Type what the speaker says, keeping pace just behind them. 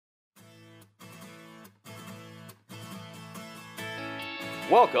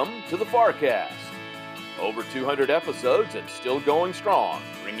Welcome to the FarrCast. Over 200 episodes and still going strong,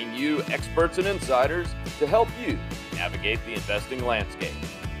 bringing you experts and insiders to help you navigate the investing landscape.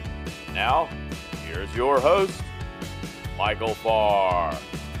 Now, here's your host, Michael Farr.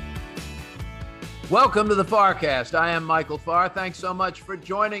 Welcome to the FarrCast. I am Michael Farr. Thanks so much for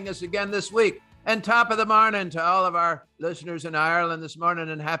joining us again this week. And top of the morning to all of our listeners in Ireland this morning,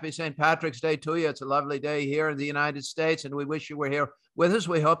 and happy St. Patrick's Day to you. It's a lovely day here in the United States, and we wish you were here with us.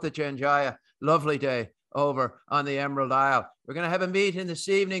 We hope that you enjoy a lovely day over on the Emerald Isle. We're going to have a meeting this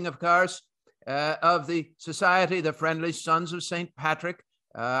evening, of course, of the Society, the Friendly Sons of St. Patrick.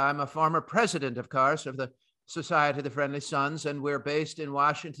 I'm a former president, of course, of the Society of the Friendly Sons, and we're based in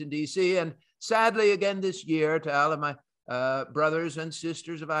Washington, D.C. And sadly, again this year, to all of my brothers and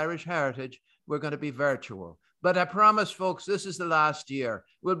sisters of Irish heritage, we're going to be virtual. But I promise, folks, this is the last year.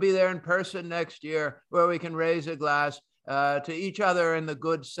 We'll be there in person next year where we can raise a glass to each other in the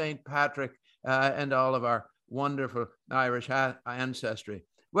good St. Patrick and all of our wonderful Irish ancestry.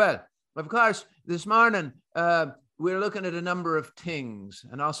 Well, of course, this morning, we're looking at a number of things,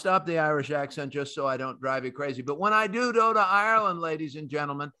 and I'll stop the Irish accent just so I don't drive you crazy. But when I do go to Ireland, ladies and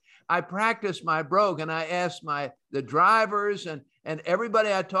gentlemen, I practice my brogue, and I ask the drivers and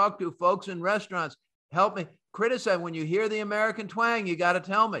everybody I talk to, folks in restaurants, help me criticize. When you hear the American twang, you got to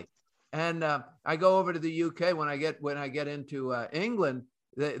tell me. And I go over to the UK when I get into England.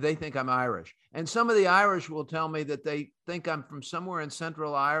 They think I'm Irish, and some of the Irish will tell me that they think I'm from somewhere in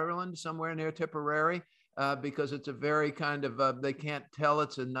Central Ireland, somewhere near Tipperary, because it's a very kind of they can't tell,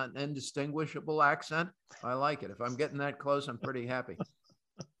 it's an indistinguishable accent. I like it. If I'm getting that close, I'm pretty happy.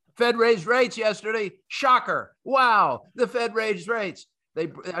 Fed raised rates yesterday. Shocker. Wow. The Fed raised rates.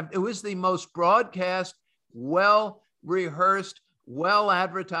 It was the most broadcast, well-rehearsed,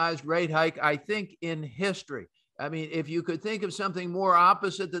 well-advertised rate hike, I think, in history. I mean, if you could think of something more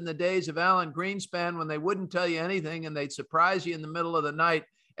opposite than the days of Alan Greenspan when they wouldn't tell you anything and they'd surprise you in the middle of the night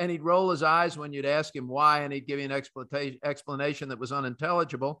and he'd roll his eyes when you'd ask him why and he'd give you an explanation that was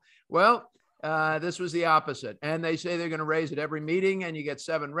unintelligible. Well, this was the opposite. And they say they're going to raise at every meeting, and you get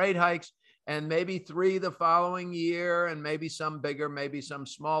 7 rate hikes and maybe 3 the following year, and maybe some bigger, maybe some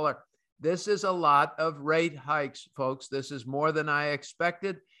smaller. This is a lot of rate hikes, folks. This is more than I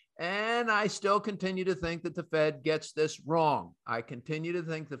expected. And I still continue to think that the Fed gets this wrong. I continue to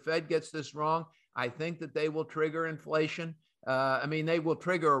think the Fed gets this wrong. I think that they will trigger inflation. They will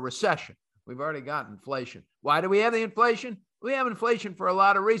trigger a recession. We've already got inflation. Why do we have the inflation? We have inflation for a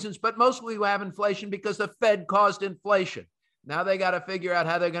lot of reasons, but mostly we have inflation because the Fed caused inflation. Now they got to figure out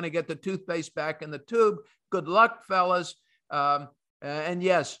how they're going to get the toothpaste back in the tube. Good luck, fellas. And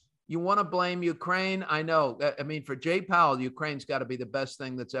yes, you want to blame Ukraine. I know. I mean, for Jay Powell, Ukraine's got to be the best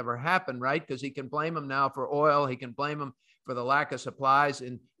thing that's ever happened, right? Because he can blame them now for oil. He can blame them for the lack of supplies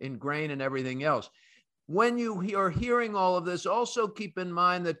in grain and everything else. When you are hearing all of this, also keep in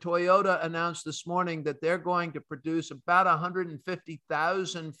mind that Toyota announced this morning that they're going to produce about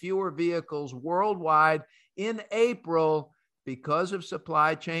 150,000 fewer vehicles worldwide in April because of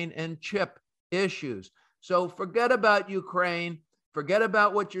supply chain and chip issues. So forget about Ukraine. Forget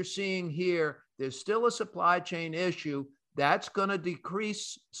about what you're seeing here. There's still a supply chain issue. That's going to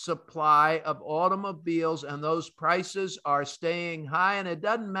decrease supply of automobiles, and those prices are staying high. And it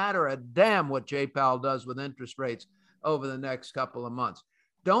doesn't matter a damn what Jay Powell does with interest rates over the next couple of months.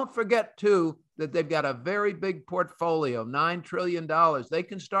 Don't forget, too, that they've got a very big portfolio, $9 trillion. They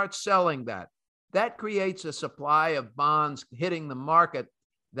can start selling that. That creates a supply of bonds hitting the market.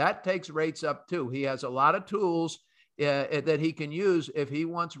 That takes rates up, too. He has a lot of tools that he can use if he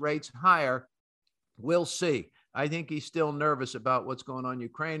wants rates higher. We'll see. I think he's still nervous about what's going on in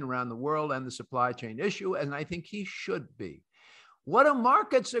Ukraine, around the world, and the supply chain issue, and I think he should be. What are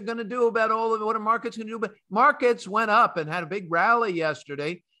markets are going to do about all of it? What are markets going to do? But markets went up and had a big rally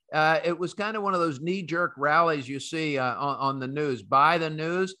yesterday. It was kind of one of those knee-jerk rallies you see on the news. Buy the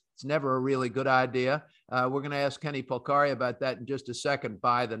news. It's never a really good idea. We're going to ask Kenny Polcari about that in just a second.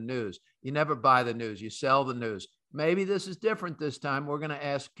 Buy the news. You never buy the news. You sell the news. Maybe this is different this time. We're going to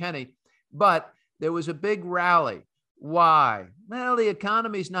ask Kenny. But there was a big rally. Why? Well, the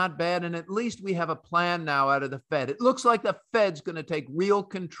economy's not bad, and at least we have a plan now out of the Fed. It looks like the Fed's going to take real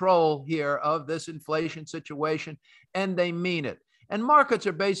control here of this inflation situation, and they mean it. And markets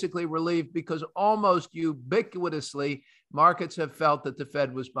are basically relieved because almost ubiquitously, markets have felt that the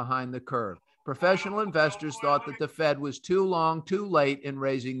Fed was behind the curve. Professional investors thought that the Fed was too long, too late in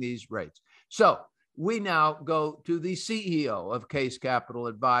raising these rates. So we now go to the CEO of Case Capital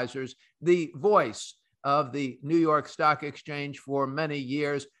Advisors, the voice of the New York Stock Exchange for many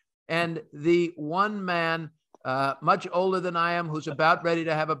years, and the one man much older than I am, who's about ready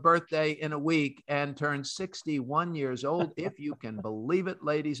to have a birthday in a week and turns 61 years old, if you can believe it,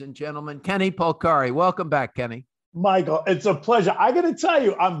 ladies and gentlemen. Kenny Polcari. Welcome back, Kenny. Michael, it's a pleasure. I got to tell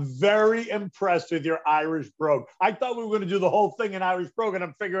you, I'm very impressed with your Irish brogue. I thought we were going to do the whole thing in Irish brogue, and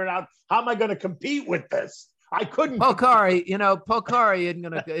I'm figuring out how am I going to compete with this? I couldn't. Polcari, Polcari isn't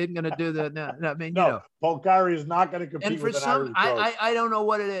gonna do the. No, I mean, Polcari is not going to compete. And for with some, I don't know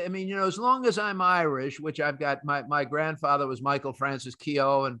what it is. I mean, as long as I'm Irish, which I've got, my grandfather was Michael Francis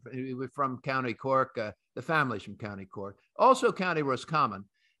Keogh, and he was from County Cork. The family's from County Cork, also County Roscommon,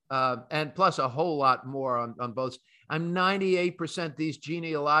 and plus a whole lot more on both. I'm 98% these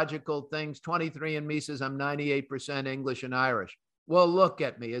genealogical things. 23andMe says I'm 98% English and Irish. Well, look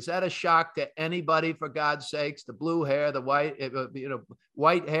at me. Is that a shock to anybody, for God's sakes? The blue hair, the white,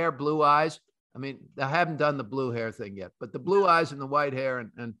 white hair, blue eyes. I mean, I haven't done the blue hair thing yet, but the blue eyes and the white hair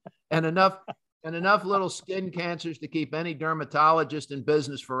and enough little skin cancers to keep any dermatologist in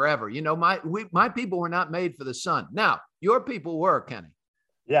business forever. My people were not made for the sun. Now, your people were, Kenny.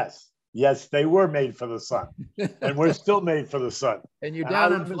 Yes, they were made for the sun, and we're still made for the sun. And you're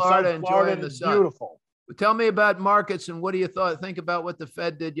down in Florida enjoying the sun. Beautiful. Tell me about markets and what do you think about what the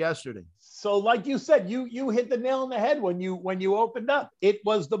Fed did yesterday? So, like you said, you hit the nail on the head when you opened up. It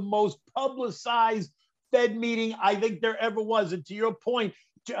was the most publicized Fed meeting I think there ever was. And to your point,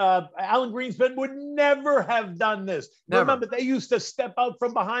 Alan Greenspan would never have done this. Never. Remember, they used to step out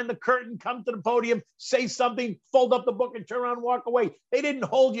from behind the curtain, come to the podium, say something, fold up the book, and turn around and walk away. They didn't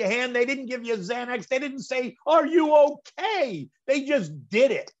hold your hand. They didn't give you Xanax. They didn't say, "Are you okay?" They just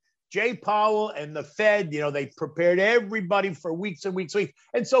did it. Jay Powell and the Fed, they prepared everybody for weeks and weeks.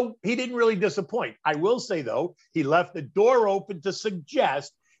 And so he didn't really disappoint. I will say, though, he left the door open to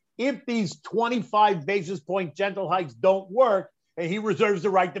suggest if these 25 basis point gentle hikes don't work, and he reserves the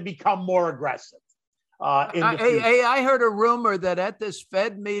right to become more aggressive. I heard a rumor that at this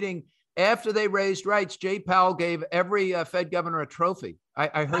Fed meeting, after they raised rates, Jay Powell gave every Fed governor a trophy.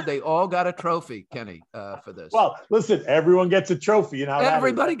 I heard they all got a trophy, Kenny, for this. Well, listen, everyone gets a trophy.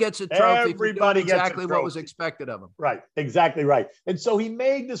 Everybody gets a trophy. Everybody gets exactly what was expected of them. Right, exactly right. And so he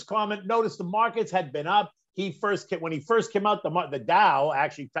made this comment. Notice the markets had been up. When he first came out, the Dow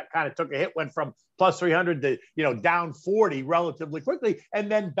actually kind of took a hit, went from plus 300 to down 40 relatively quickly, and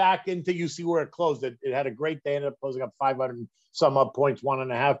then back into, you see where it closed. It had a great day, ended up closing up 500 and some up points,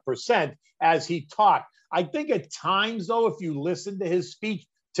 1.5% as he talked. I think at times, though, if you listen to his speech,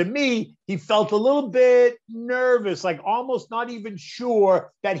 to me, he felt a little bit nervous, like almost not even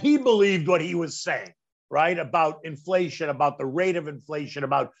sure that he believed what he was saying, right? About inflation, about the rate of inflation,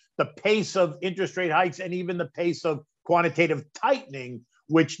 about the pace of interest rate hikes, and even the pace of quantitative tightening,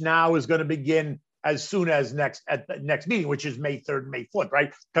 which now is going to begin as soon as at the next meeting, which is May 3rd, May 4th,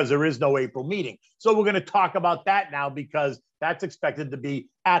 right? Because there is no April meeting. So we're going to talk about that now, because that's expected to be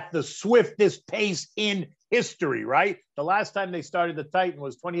at the swiftest pace in history, right? The last time they started to tighten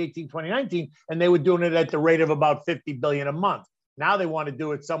was 2018, 2019, and they were doing it at the rate of about 50 billion a month. Now they want to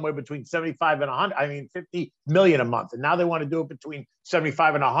do it somewhere between 75 and 100, 50 million a month. And now they want to do it between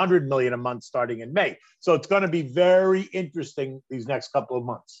 75 and 100 million a month starting in May. So it's going to be very interesting these next couple of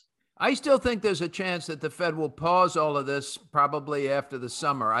months. I still think there's a chance that the Fed will pause all of this probably after the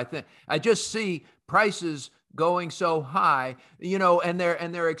summer. I just see prices going so high, and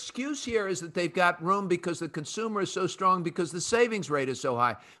their excuse here is that they've got room because the consumer is so strong because the savings rate is so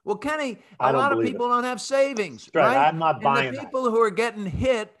high. Well, Kenny, a lot of people don't have savings, right? I'm not buying and the people who are getting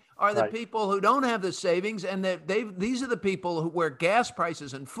hit are the people who don't have the savings, and these are the people where gas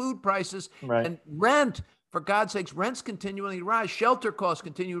prices and food prices and rent. For God's sakes, rents continually rise. Shelter costs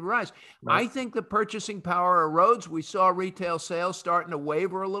continue to rise. Right. I think the purchasing power erodes. We saw retail sales starting to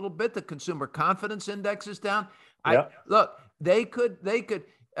waver a little bit. The consumer confidence index is down. Look, they could. Here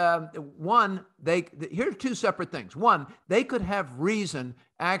are two separate things. One, they could have reason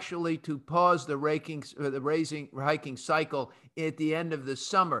actually to pause the hiking cycle at the end of the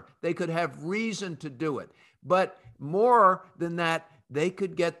summer. They could have reason to do it. But more than that, they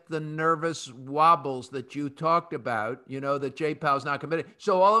could get the nervous wobbles that you talked about, that Jay Powell's not committed.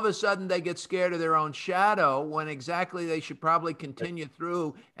 So all of a sudden they get scared of their own shadow when exactly they should probably continue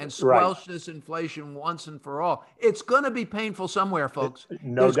through and squelch this inflation once and for all. It's going to be painful somewhere, folks.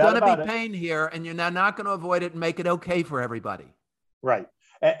 There's going to be pain here, and you're not going to avoid it and make it okay for everybody. Right.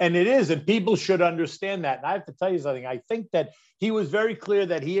 And it is, and people should understand that. And I have to tell you something. I think that he was very clear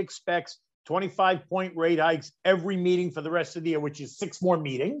that he expects 25-point rate hikes every meeting for the rest of the year, which is 6 more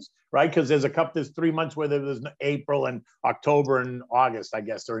meetings, right? Because there's 3 months where there's April and October and August, I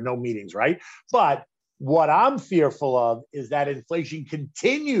guess. There are no meetings, right? But what I'm fearful of is that inflation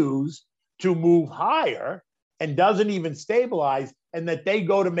continues to move higher, and doesn't even stabilize, and that they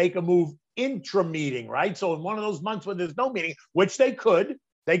go to make a move intra-meeting, right? So in one of those months when there's no meeting, which they could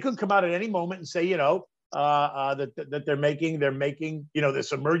come out at any moment and say, that they're making,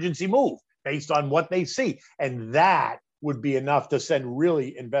 this emergency move based on what they see. And that would be enough to send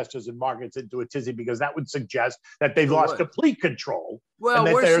really investors and markets into a tizzy, because that would suggest that they've lost complete control. Well,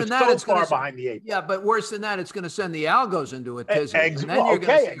 and worse than that, so it's far behind the eight. Yeah, but worse than that, it's going to send the algos into a tizzy. And then you're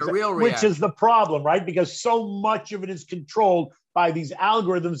going to see a real reaction. Which is the problem, right? Because so much of it is controlled by these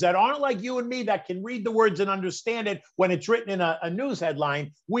algorithms that aren't like you and me that can read the words and understand it when it's written in a news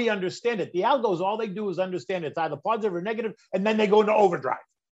headline. We understand it. The algos, all they do is understand it's either positive or negative, and then they go into overdrive.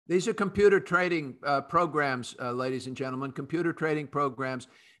 These are computer trading programs, ladies and gentlemen, computer trading programs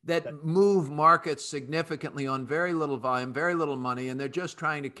that move markets significantly on very little volume, very little money, and they're just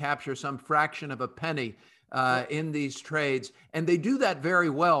trying to capture some fraction of a penny in these trades. And they do that very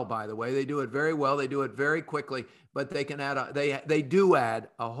well, by the way. They do it very well. They do it very quickly, but they can add they do add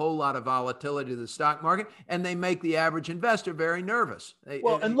a whole lot of volatility to the stock market, and they make the average investor very nervous.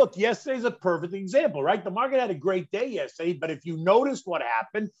 And look, yesterday's a perfect example, right? The market had a great day yesterday, but if you noticed what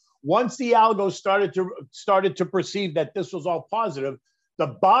happened, once the algos started to perceive that this was all positive, the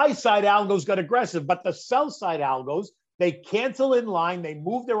buy side algos got aggressive, but the sell side algos, they cancel in line, they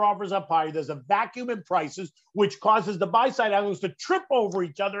move their offers up higher. There's a vacuum in prices, which causes the buy side algos to trip over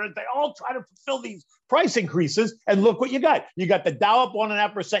each other as they all try to fulfill these price increases. And look what you got. You got the Dow up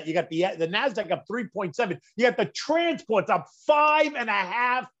 1.5%. You got the NASDAQ up 3.7%. You got the transports up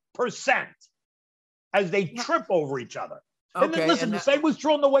 5.5% as they trip over each other. Okay, and then listen, the same was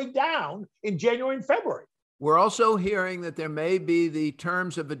true on the way down in January and February. We're also hearing that there may be the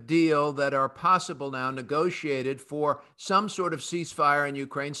terms of a deal that are possible now, negotiated for some sort of ceasefire in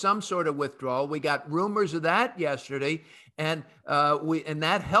Ukraine, some sort of withdrawal. We got rumors of that yesterday, and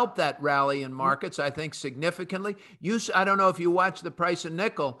that helped that rally in markets, I think, significantly. I don't know if you watched the price of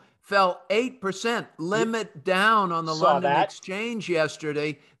nickel. Fell 8%, limit down on the London exchange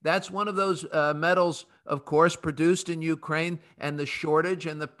yesterday. That's one of those metals, of course, produced in Ukraine, and the shortage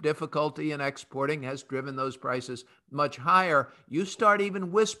and the difficulty in exporting has driven those prices much higher. You start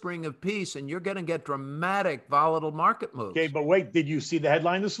even whispering of peace, and you're going to get dramatic, volatile market moves. Okay, but wait, did you see the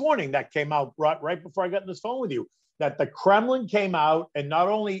headline this morning that came out right before I got on this phone with you? That the Kremlin came out and not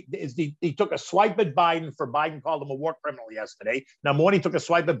only is he took a swipe at Biden, for Biden called him a war criminal yesterday. Number one, he took a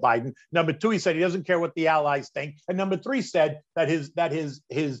swipe at Biden. Number two, he said he doesn't care what the allies think. And number three, said that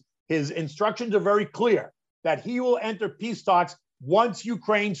his instructions are very clear, that he will enter peace talks once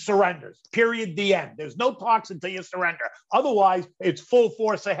Ukraine surrenders, period, the end. There's no talks until you surrender. Otherwise, it's full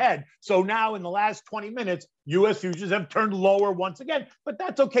force ahead. So now in the last 20 minutes, U.S. futures have turned lower once again. But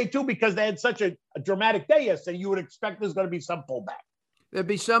that's okay, too, because they had such a dramatic day yesterday. You would expect there's going to be some pullback. There'd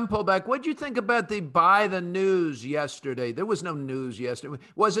be some pullback. What'd you think about the buy the news yesterday? There was no news yesterday.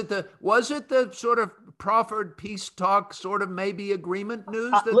 Was it the sort of proffered peace talk sort of maybe agreement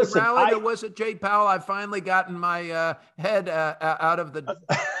news that rallied, or was it Jay Powell? I've finally gotten my head out of the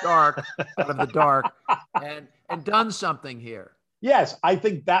dark, and done something here. Yes, I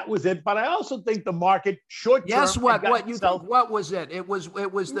think that was it. But I also think the market short term. Yes, what you think? What was it? It was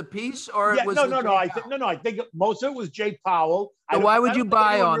the piece, or it was no. I think most of it was Jay Powell. So why would you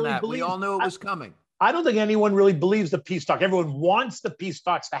buy on that? We all knew it was coming. I don't think anyone really believes the peace talk. Everyone wants the peace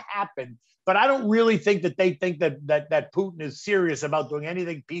talks to happen, but I don't really think that they think that Putin is serious about doing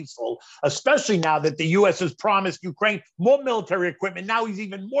anything peaceful, especially now that the U.S. has promised Ukraine more military equipment. Now he's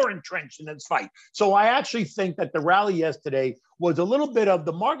even more entrenched in this fight. So I actually think that the rally yesterday was a little bit of,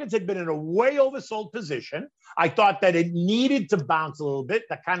 the markets had been in a way oversold position. I thought that it needed to bounce a little bit,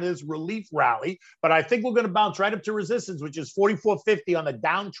 that kind of this relief rally, but I think we're going to bounce right up to resistance, which is 44.50 on the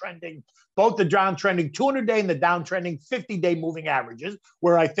downtrending, both the downtrending 200-day and the downtrending 50-day moving averages,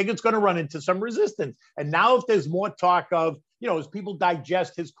 where I think it's going to run into some resistance. And now if there's more talk of, as people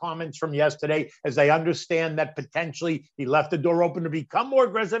digest his comments from yesterday, as they understand that potentially he left the door open to become more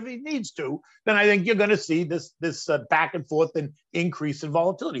aggressive if he needs to, then I think you're going to see this back and forth and increase in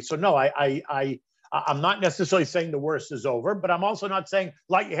volatility. So no, I'm not necessarily saying the worst is over, but I'm also not saying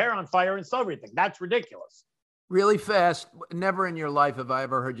light your hair on fire and sell everything. That's ridiculous. Really fast. Never in your life have I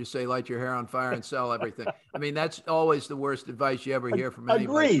ever heard you say light your hair on fire and sell everything. I mean, that's always the worst advice you ever hear from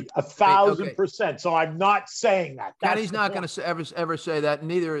anybody. Agreed, 1,000%. So I'm not saying that. Kenny's not going to ever say that.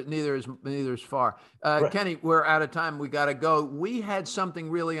 Neither is Farr. Right. Kenny, we're out of time. We got to go. We had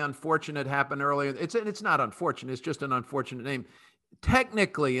something really unfortunate happen earlier. It's not unfortunate. It's just an unfortunate name.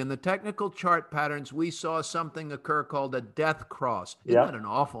 Technically, in the technical chart patterns, we saw something occur called a death cross. Isn't that an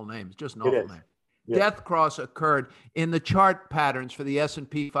awful name? It's just an awful name. death cross occurred in the chart patterns for the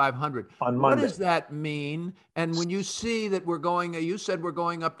S&P 500. On Monday. What does that mean? And when you see that we're going, you said we're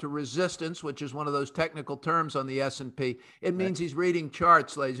going up to resistance, which is one of those technical terms on the S&P. It means he's reading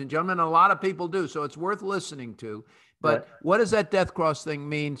charts, ladies and gentlemen. A lot of people do, so it's worth listening to. But what does that death cross thing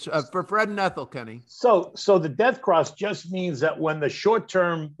mean for Fred and Ethel, Kenny? So the death cross just means that when the short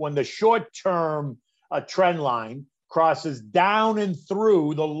term trend line crosses down and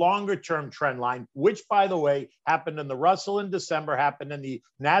through the longer term trend line, which, by the way, happened in the Russell in December, happened in the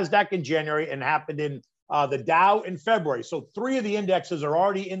NASDAQ in January, and happened in the Dow in February. So 3 of the indexes are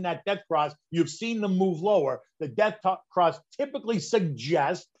already in that death cross. You've seen them move lower. The death cross typically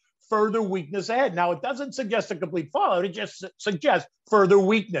suggests further weakness ahead. Now, it doesn't suggest a complete fallout. It just suggests further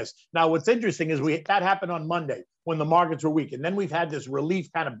weakness. Now, what's interesting is that happened on Monday when the markets were weak. And then we've had this relief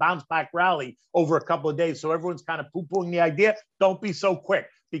kind of bounce back rally over a couple of days. So everyone's kind of poo-pooing the idea. Don't be so quick,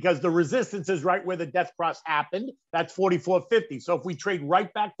 because the resistance is right where the death cross happened. That's 44.50. So if we trade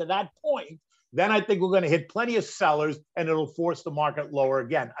right back to that point, then I think we're going to hit plenty of sellers and it'll force the market lower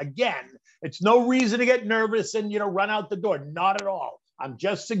again. Again, it's no reason to get nervous and, run out the door. Not at all. I'm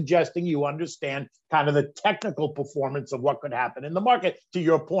just suggesting you understand kind of the technical performance of what could happen in the market. To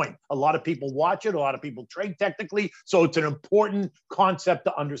your point, a lot of people watch it. A lot of people trade technically. So it's an important concept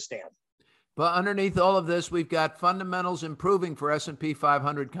to understand. But underneath all of this, we've got fundamentals improving for S&P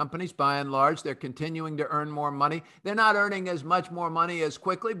 500 companies. By and large, they're continuing to earn more money. They're not earning as much more money as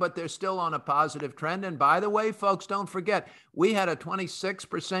quickly, but they're still on a positive trend. And by the way, folks, don't forget, we had a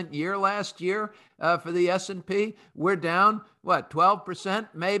 26% year last year for the S&P. We're down, 12%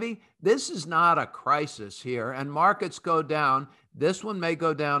 maybe? This is not a crisis here, and markets go down. This one may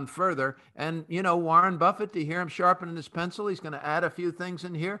go down further. And, Warren Buffett, to hear him sharpening his pencil, he's going to add a few things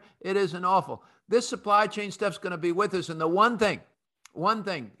in here. It isn't awful. This supply chain stuff's going to be with us. And the one thing,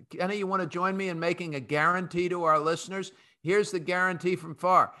 Kenny, you want to join me in making a guarantee to our listeners? Here's the guarantee from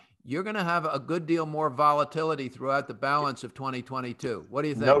Farr. You're going to have a good deal more volatility throughout the balance of 2022. What do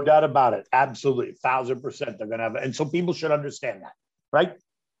you think? No doubt about it. Absolutely. 1,000% they're going to have it. And so people should understand that, right?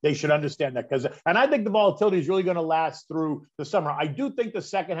 They should understand that, and I think the volatility is really going to last through the summer. I do think the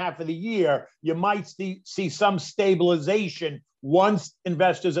second half of the year, you might see some stabilization once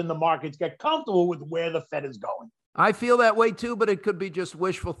investors in the markets get comfortable with where the Fed is going. I feel that way too, but it could be just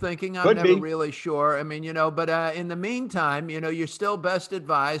wishful thinking. I'm never really sure. I mean, but in the meantime, you're still best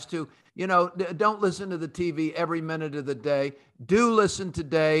advised to, don't listen to the TV every minute of the day. Do listen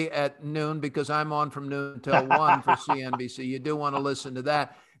today at noon, because I'm on from noon till 1 for CNBC. You do want to listen to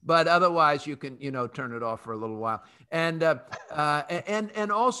that. But otherwise, you can, turn it off for a little while, and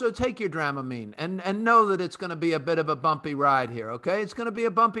also take your Dramamine, and know that it's going to be a bit of a bumpy ride here. Okay, it's going to be a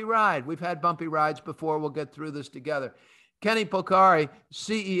bumpy ride. We've had bumpy rides before. We'll get through this together. Kenny Polcari,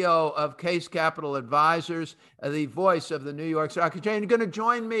 CEO of Case Capital Advisors, the voice of the New York Stock Exchange. You're going to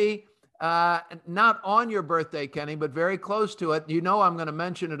join me. Not on your birthday, Kenny, but very close to it. I'm going to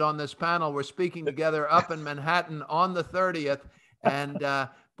mention it on this panel. We're speaking together up in Manhattan on the 30th, and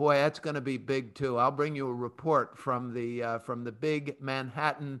boy, that's going to be big too. I'll bring you a report from the big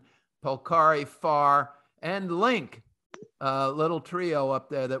Manhattan Polcari, Farr, and Link little trio up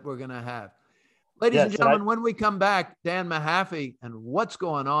there that we're going to have. Ladies and gentlemen, when we come back, Dan Mahaffee and what's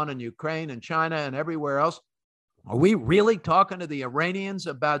going on in Ukraine and China and everywhere else. Are we really talking to the Iranians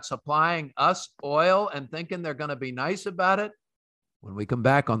about supplying us oil and thinking they're going to be nice about it? When we come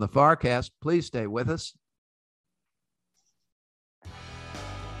back on the FarrCast, please stay with us.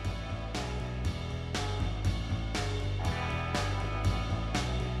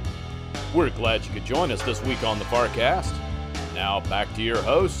 We're glad you could join us this week on the FarrCast. Now back to your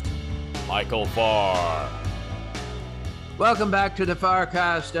host, Michael Farr. Welcome back to the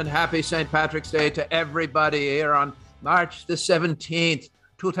FarrCast, and happy St. Patrick's Day to everybody here on March the 17th,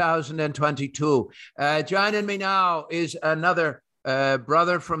 2022. Joining me now is another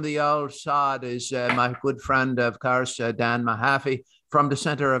brother from the old sod, is my good friend, of course, Dan Mahaffee, from the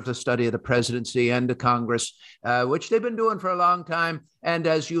Center of the Study of the Presidency and the Congress, which they've been doing for a long time. And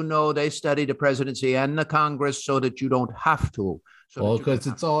as you know, they study the presidency and the Congress so that you don't have to. Well, because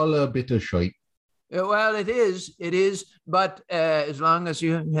it's all a bit of shite. Well, it is. But as long as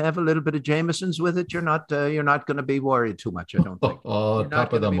you have a little bit of Jameson's with it, you're not going to be worried too much, I don't think.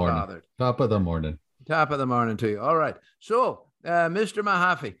 Top of the morning. Top of the morning. Top of the morning to you. All right. So, Mr.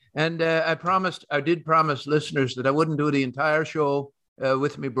 Mahaffee, and I did promise listeners that I wouldn't do the entire show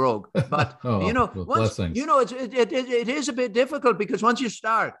with me brogue. But it is a bit difficult, because once you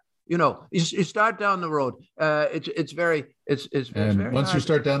start, you start down the road. It's very once you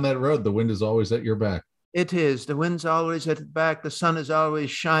start down that road, the wind is always at your back. It is. The wind's always at the back. The sun is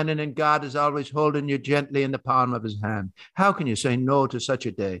always shining, and God is always holding you gently in the palm of his hand. How can you say no to such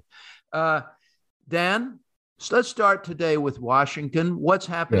a day? Dan, so let's start today with Washington. What's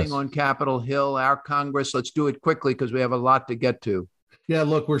happening on Capitol Hill, our Congress? Let's do it quickly because we have a lot to get to. Yeah,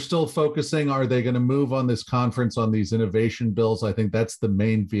 look, we're still focusing. Are they going to move on this conference on these innovation bills? I think that's the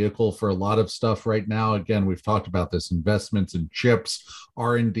main vehicle for a lot of stuff right now. Again, we've talked about this: investments in chips,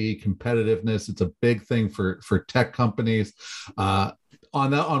 R&D, competitiveness. It's a big thing for tech companies.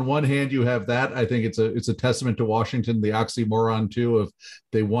 On one hand, you have that. I think it's a testament to Washington, the oxymoron too, of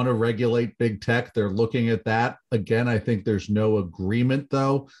they want to regulate big tech. They're looking at that. Again, I think there's no agreement,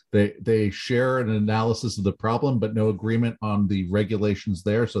 though. They share an analysis of the problem, but no agreement on the regulations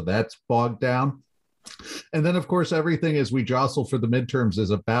there. So that's bogged down. And then, of course, everything as we jostle for the midterms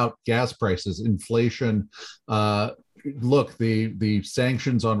is about gas prices, inflation. Look, the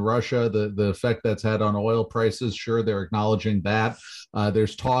sanctions on Russia, the effect that's had on oil prices, sure, they're acknowledging that.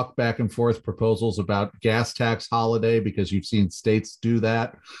 There's talk back and forth, proposals about gas tax holiday, because you've seen states do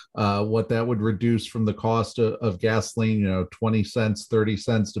that, what that would reduce from the cost of gasoline, 20 cents, 30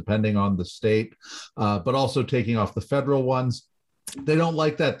 cents, depending on the state, but also taking off the federal ones. They don't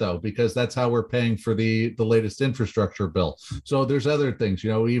like that, though, because that's how we're paying for the latest infrastructure bill. So there's other things,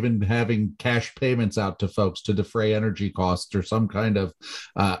 even having cash payments out to folks to defray energy costs or some kind of,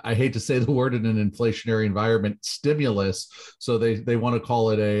 I hate to say the word in an inflationary environment, stimulus. So they want to call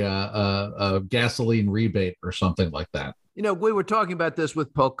it a gasoline rebate or something like that. We were talking about this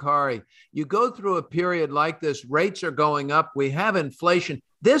with Polcari. You go through a period like this, rates are going up, we have inflation.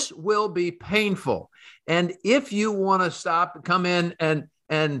 This will be painful. And if you want to come in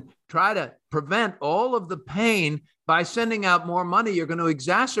and try to prevent all of the pain by sending out more money, you're going to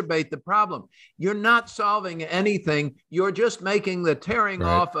exacerbate the problem. You're not solving anything. You're just making the tearing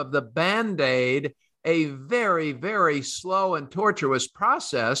off of the Band-Aid a very, very slow and tortuous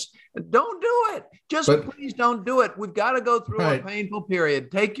process. Don't do it. Please don't do it. We've got to go through a painful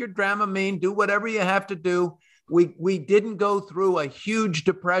period. Take your Dramamine, do whatever you have to do. We didn't go through a huge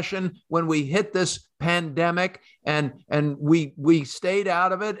depression when we hit this pandemic, and we stayed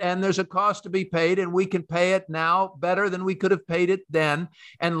out of it, and there's a cost to be paid, and we can pay it now better than we could have paid it then.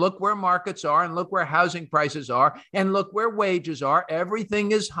 And look where markets are, and look where housing prices are, and look where wages are.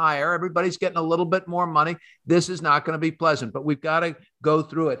 Everything is higher. Everybody's getting a little bit more money. This is not going to be pleasant, but we've got to go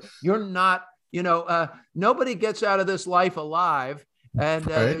through it. You're not, nobody gets out of this life alive. And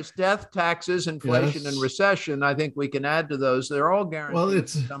there's death, taxes, inflation, and recession. I think we can add to those. They're all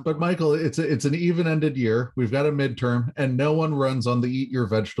guaranteed. But Michael, it's an even-ended year. We've got a midterm, and no one runs on the Eat Your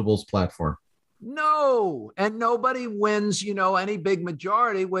Vegetables platform. No, and nobody wins, any big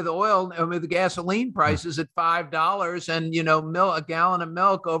majority with oil, with the gasoline prices at $5 and, a gallon of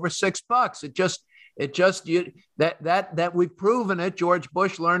milk over $6. That we've proven it. George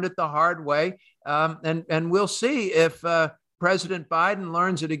Bush learned it the hard way. And we'll see if President Biden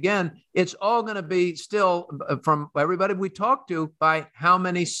learns it again. It's all going to be still, from everybody we talk to, by how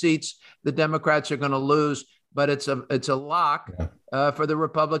many seats the Democrats are going to lose. But it's a lock for the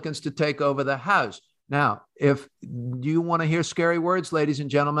Republicans to take over the House. Now, if you want to hear scary words, ladies and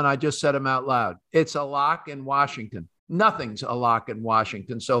gentlemen, I just said them out loud. It's a lock in Washington. Nothing's a lock in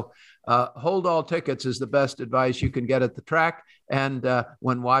Washington. So hold all tickets is the best advice you can get at the track and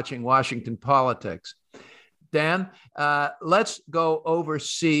when watching Washington politics. Dan, let's go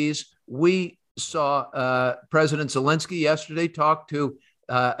overseas. We saw President Zelensky yesterday talk to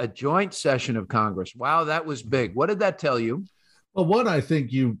a joint session of Congress. Wow, that was big. What did that tell you? Well, one, I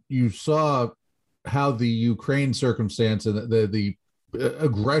think you saw how the Ukraine circumstance and the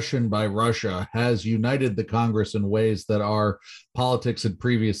aggression by Russia has united the Congress in ways that our politics had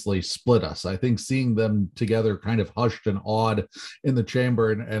previously split us. I think seeing them together kind of hushed and awed in the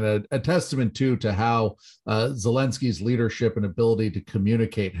chamber, and a testament to how Zelensky's leadership and ability to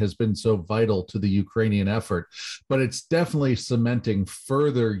communicate has been so vital to the Ukrainian effort. But it's definitely cementing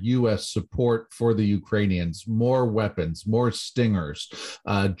further U.S. support for the Ukrainians, more weapons, more Stingers,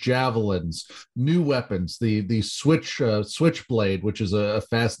 javelins, new weapons, the switchblade, which is a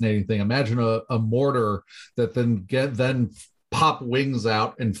fascinating thing. Imagine a mortar that then pop wings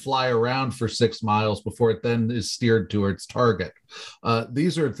out and fly around for 6 miles before it then is steered to its target.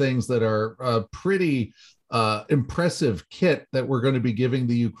 These are things that are pretty impressive kit that we're going to be giving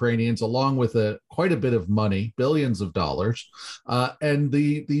the Ukrainians, along with quite a bit of money, billions of dollars. And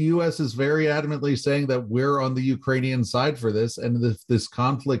the U.S. is very adamantly saying that we're on the Ukrainian side for this, and this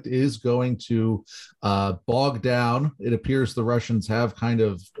conflict is going to bog down. It appears the Russians have kind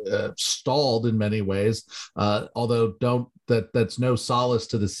of stalled in many ways, although that's no solace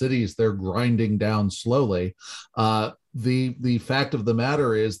to the cities. They're grinding down slowly. The fact of the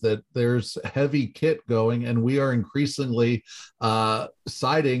matter is that there's heavy kit going, and we are increasingly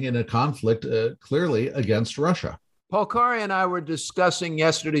siding in a conflict clearly against Russia. Polcari and I were discussing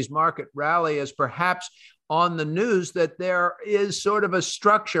yesterday's market rally as perhaps on the news that there is sort of a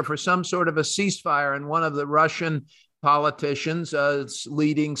structure for some sort of a ceasefire, and one of the Russian politicians,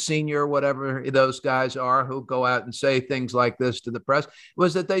 leading senior, whatever those guys are, who go out and say things like this to the press,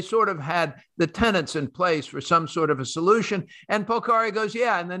 was that they sort of had the tenets in place for some sort of a solution. And Polcari goes,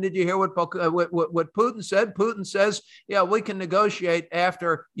 yeah. And then did you hear what Putin said? Putin says, yeah, we can negotiate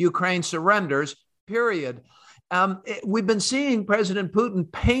after Ukraine surrenders, period. We've been seeing President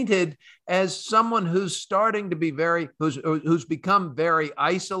Putin painted as someone who's starting to be who's become very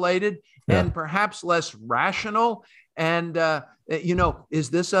isolated and perhaps less rational. And, is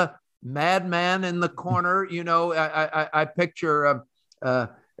this a madman in the corner? I picture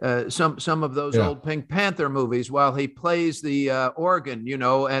some of those old Pink Panther movies while he plays the organ, and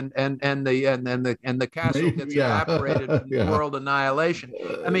the castle gets evaporated in the world annihilation.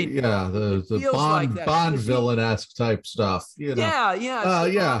 I mean, the Bond villain-esque type stuff. Look,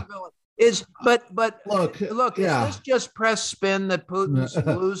 is this just press spin that Putin's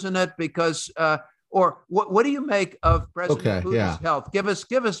losing it because? Or what do you make of President Putin's health? Give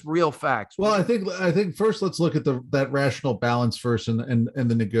us real facts. Well, I think first let's look at that rational balance first and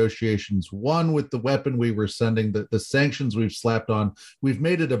the negotiations. One, with the weapon we were sending, the sanctions we've slapped on, we've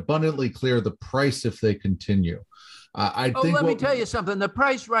made it abundantly clear the price if they continue. Let me tell you something. The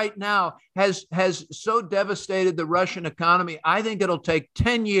price right now has so devastated the Russian economy. I think it'll take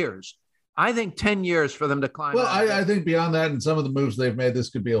 10 years. I think 10 years for them to climb. Well, I think beyond that, and some of the moves they've made, this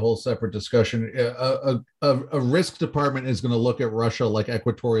could be a whole separate discussion. A risk department is going to look at Russia like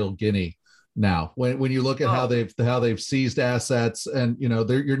Equatorial Guinea now. When you look at how they've seized assets, and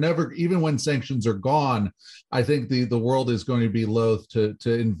you're never, even when sanctions are gone, I think the world is going to be loath to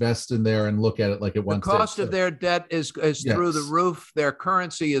invest in there and look at it like it once did. The cost of their debt is through the roof. Their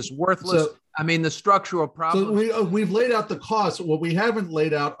currency is worthless. I mean, the structural problem. So we've laid out the costs. What we haven't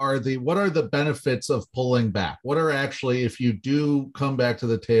laid out are what are the benefits of pulling back? What are actually, if you do come back to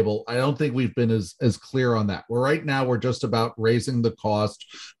the table, I don't think we've been as clear on that. Right now, we're just about raising the cost,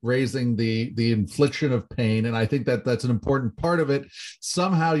 raising the infliction of pain. And I think that's an important part of it.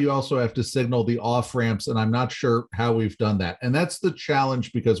 Somehow you also have to signal the off ramps. And I'm not sure how we've done that. And that's the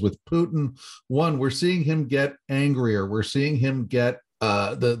challenge, because with Putin, one, we're seeing him get angrier. We're seeing him get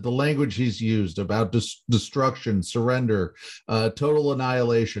the language he's used about destruction, surrender, total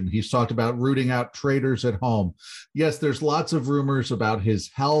annihilation. He's talked about rooting out traitors at home. Yes, there's lots of rumors about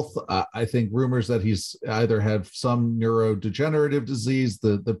his health. I think rumors that he's either have some neurodegenerative disease.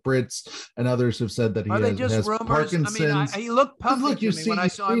 The Brits and others have said that he has Parkinson's. I mean, he looked puffy when I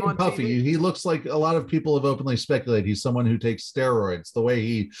saw him on TV. He looks like, a lot of people have openly speculated, he's someone who takes steroids. The way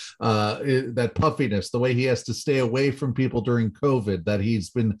he, that puffiness, the way he has to stay away from people during COVID, that he's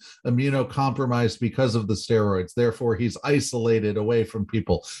been immunocompromised because of the steroids. Therefore, he's isolated away from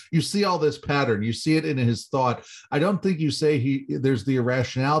people. You see all this pattern. You see it in his thought. I don't think you say there's the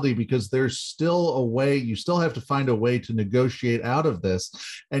irrationality, because there's still a way. You still have to find a way to negotiate out of this.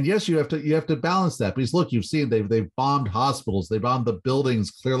 And yes, you have to balance that. Because look, you've seen they've bombed hospitals. They bombed the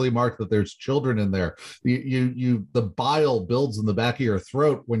buildings clearly marked that there's children in there. The bile builds in the back of your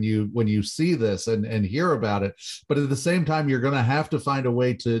throat when you see this and hear about it. But at the same time, you're going to have to find a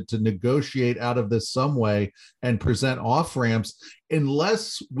way to negotiate out of this some way and present off ramps,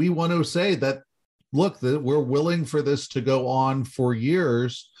 unless we want to say that, look, that we're willing for this to go on for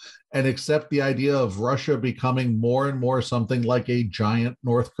years and accept the idea of Russia becoming more and more something like a giant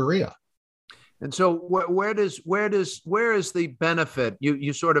North Korea. And so where is the benefit?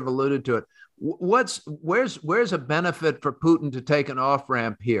 You sort of alluded to it. Where's a benefit for Putin to take an off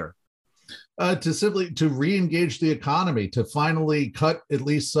ramp here? To re-engage the economy, to finally cut at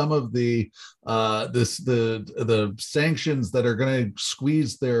least some of the sanctions that are going to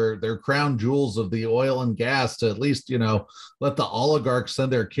squeeze their crown jewels of the oil and gas, to at least let the oligarchs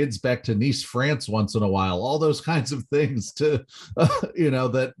send their kids back to Nice, France once in a while. All those kinds of things to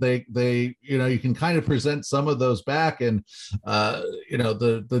that they you can kind of present some of those back, and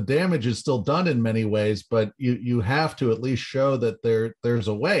the damage is still done in many ways, but you have to at least show that there's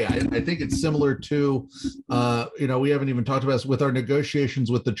a way. I think think it's similar to, we haven't even talked about this with our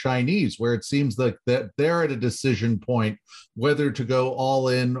negotiations with the Chinese, where it seems like that they're at a decision point whether to go all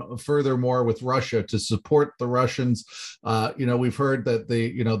in furthermore with Russia to support the Russians. We've heard that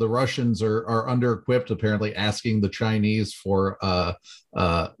the Russians are under-equipped, apparently asking the Chinese for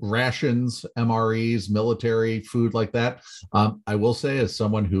rations, MREs, military food like that. I will say, as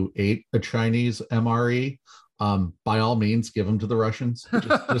someone who ate a Chinese MRE, by all means, give them to the Russians,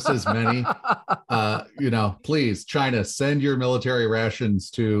 just as many. Please, China, send your military rations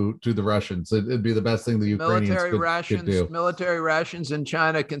to the Russians. It'd be the best thing the Ukrainians could do. Military rations in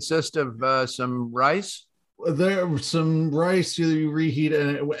China consist of some rice. There's some rice you reheat,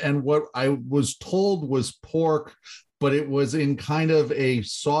 and what I was told was pork, but it was in kind of a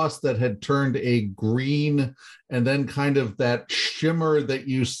sauce that had turned a green, and then kind of that shimmer that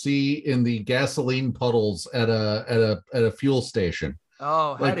you see in the gasoline puddles at a fuel station.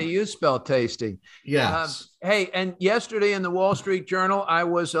 Oh, how do you spell tasty? Yes. Hey, and yesterday in the Wall Street Journal, I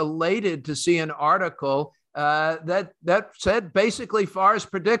was elated to see an article that said basically Farr's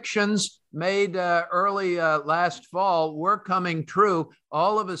predictions made early last fall were coming true.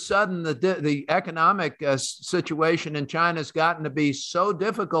 All of a sudden, the economic situation in China has gotten to be so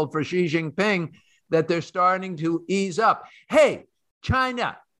difficult for Xi Jinping that they're starting to ease up. Hey,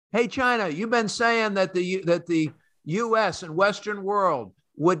 China, you've been saying that the U.S. and Western world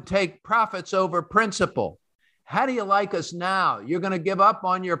would take profits over principle. How do you like us now? You're going to give up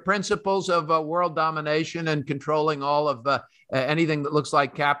on your principles of world domination and controlling all of anything that looks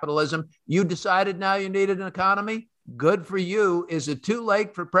like capitalism. You decided now you needed an economy? Good for you. Is it too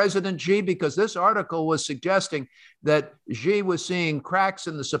late for President Xi? Because this article was suggesting that Xi was seeing cracks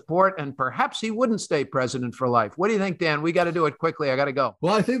in the support and perhaps he wouldn't stay president for life. What do you think, Dan? We got to do it quickly. I got to go.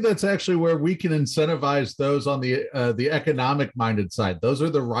 Well, I think that's actually where we can incentivize those on the economic-minded side. Those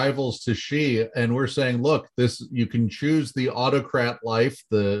are the rivals to Xi, and we're saying, look, you can choose the autocrat life,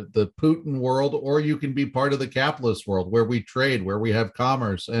 the Putin world, or you can be part of the capitalist world where we trade, where we have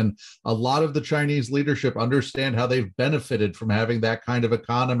commerce. And a lot of the Chinese leadership understand how they've benefited from having that kind of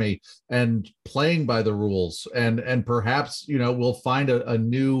economy and playing by the rules. And perhaps, we'll find a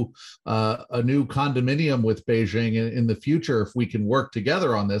new condominium with Beijing in the future if we can work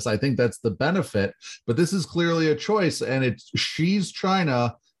together on this. I think that's the benefit. But this is clearly a choice, and Xi's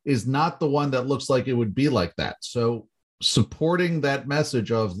China is not the one that looks like it would be like that. So supporting that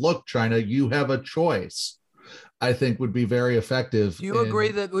message of, look, China, you have a choice, I think would be very effective. Will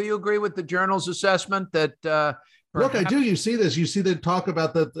you agree with the journal's assessment that look, I do. You see this. You see the talk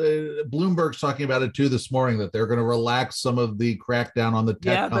about that. Bloomberg's talking about it too this morning, that they're going to relax some of the crackdown on the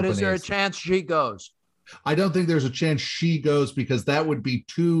tech companies. But is there a chance Xi goes? I don't think there's a chance Xi goes, because that would be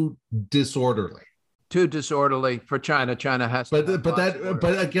too disorderly. Too disorderly for China. China has to.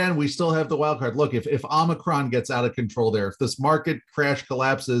 But again, we still have the wild card. Look, if Omicron gets out of control there, if this market crash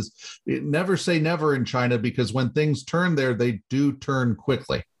collapses, never say never in China, because when things turn there, they do turn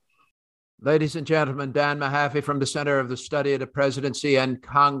quickly. Ladies and gentlemen, Dan Mahaffee from the Center of the Study of the Presidency and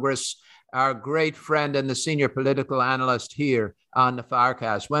Congress, our great friend and the senior political analyst here on the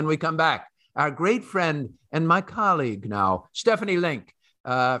FarrCast. When we come back, our great friend and my colleague now, Stephanie Link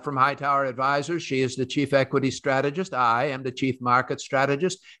from Hightower Advisors. She is the chief equity strategist. I am the chief market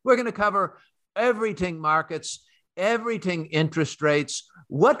strategist. We're going to cover everything markets, everything interest rates,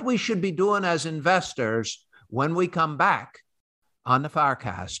 what we should be doing as investors when we come back on the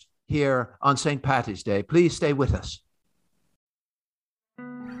FarrCast here on St. Patty's Day. Please stay with us.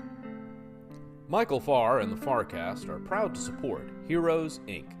 Michael Farr and the FarrCast are proud to support Heroes,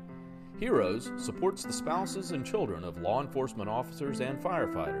 Inc. Heroes supports the spouses and children of law enforcement officers and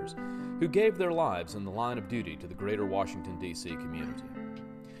firefighters who gave their lives in the line of duty to the greater Washington, D.C. community.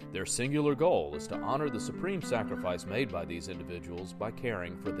 Their singular goal is to honor the supreme sacrifice made by these individuals by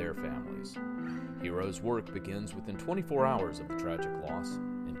caring for their families. Heroes' work begins within 24 hours of the tragic loss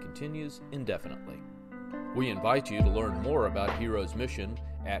and continues indefinitely. We invite you to learn more about Heroes' mission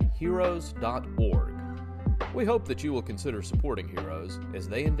at heroes.org. We hope that you will consider supporting Heroes as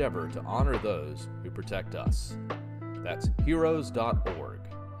they endeavor to honor those who protect us. That's heroes.org.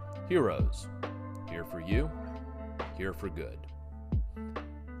 Heroes, here for you, here for good.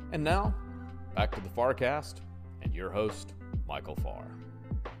 And now, back to the FarrCast and your host, Michael Farr.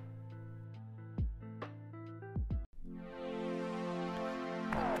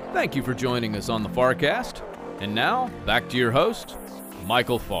 Thank you for joining us on the FarrCast. And now, back to your host,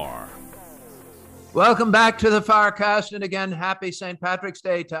 Michael Farr. Welcome back to the FarrCast. And again, happy St. Patrick's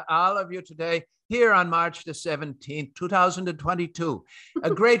Day to all of you today here on March the 17th, 2022. A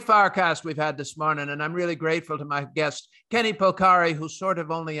great FarrCast we've had this morning, and I'm really grateful to my guest, Kenny Polcari, who sort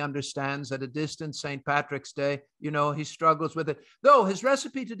of only understands at a distance St. Patrick's Day. You know, he struggles with it. Though his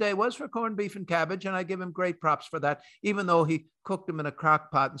recipe today was for corned beef and cabbage, and I give him great props for that, even though he cooked them in a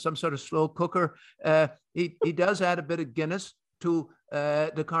crock pot in some sort of slow cooker. He does add a bit of Guinness to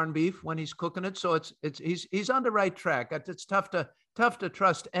the corned beef when he's cooking it, so he's on the right track. It's tough to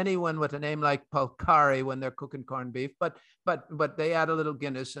trust anyone with a name like Polcari when they're cooking corned beef, but they add a little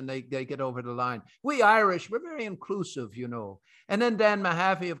Guinness and they get over the line. We Irish, we're very inclusive, you know. And then Dan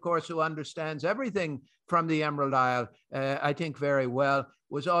Mahaffee, of course, who understands everything from the Emerald Isle, I think very well,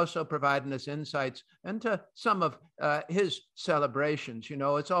 was also providing us insights into some of his celebrations. You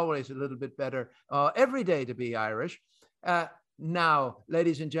know, it's always a little bit better every day to be Irish. Now,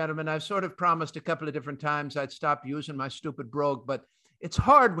 ladies and gentlemen, I've sort of promised a couple of different times I'd stop using my stupid brogue, but it's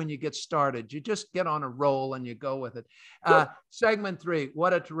hard when you get started. You just get on a roll and you go with it. Segment 3,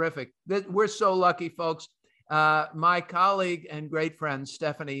 what a terrific. We're so lucky, folks. My colleague and great friend,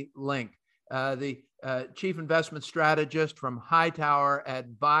 Stephanie Link, the chief investment strategist from Hightower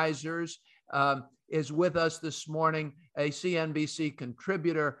Advisors, is with us this morning, a CNBC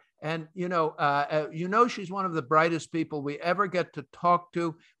contributor. And, you know, she's one of the brightest people we ever get to talk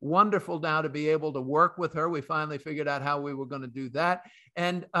to. Wonderful now to be able to work with her. We finally figured out how we were going to do that.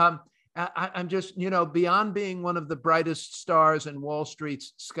 And I'm just, you know, beyond being one of the brightest stars in Wall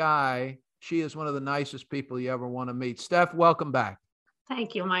Street's sky, she is one of the nicest people you ever want to meet. Steph, welcome back.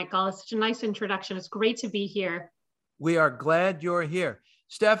 Thank you, Michael. It's such a nice introduction. It's great to be here. We are glad you're here.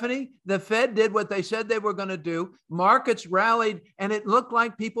 Stephanie, the Fed did what they said they were going to do. Markets rallied, and it looked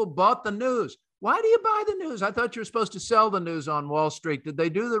like people bought the news. Why do you buy the news? I thought you were supposed to sell the news on Wall Street. Did they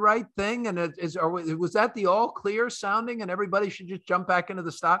do the right thing? And was that the all clear sounding, and everybody should just jump back into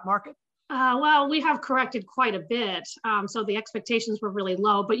the stock market? Well, we have corrected quite a bit. So the expectations were really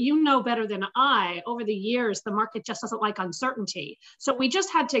low, but you know better than I, over the years, the market just doesn't like uncertainty. So we just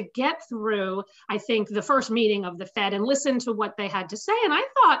had to get through, I think, the first meeting of the Fed and listen to what they had to say. And I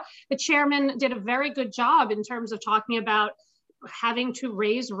thought the chairman did a very good job in terms of talking about having to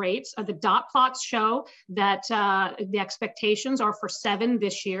raise rates. The dot plots show that the expectations are for 7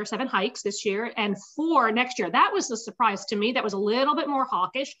 hikes this year, and 4 next year. That was a surprise to me. That was a little bit more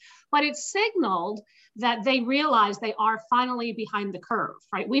hawkish, but it signaled that they realize they are finally behind the curve,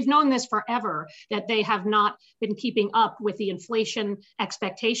 right? We've known this forever, that they have not been keeping up with the inflation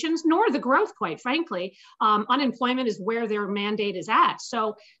expectations, nor the growth, quite frankly. Unemployment is where their mandate is at.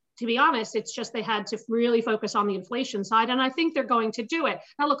 So to be honest, it's just they had to really focus on the inflation side, and I think they're going to do it.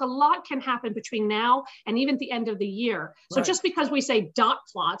 Now, look, a lot can happen between now and even the end of the year. So right. Just because we say dot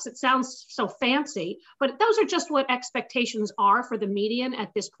plots, it sounds so fancy, but those are just what expectations are for the median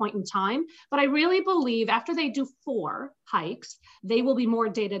at this point in time. But I really believe after they do 4 hikes, they will be more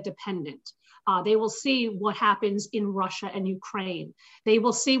data dependent. They will see what happens in Russia and Ukraine. They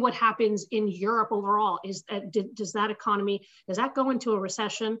will see what happens in Europe overall. Does that economy, does that go into a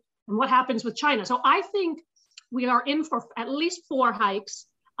recession? And what happens with China? So I think we are in for at least 4 hikes.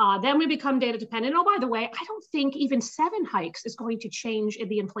 Then we become data dependent. Oh, by the way, I don't think even 7 hikes is going to change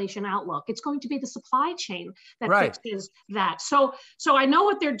the inflation outlook. It's going to be the supply chain that fixes that. So I know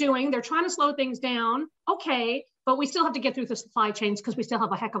what they're doing. They're trying to slow things down. Okay, but we still have to get through the supply chains because we still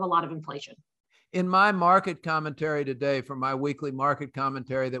have a heck of a lot of inflation. In my market commentary today, for my weekly market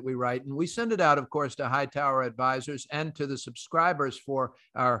commentary that we write, and we send it out, of course, to Hightower Advisors and to the subscribers for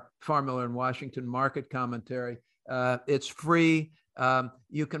our Farr, Miller & Washington market commentary. It's free.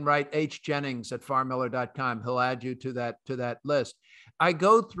 You can write H. Jennings at farrmiller.com. He'll add you to that list. I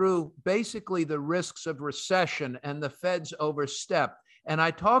go through basically the risks of recession and the Fed's overstep. And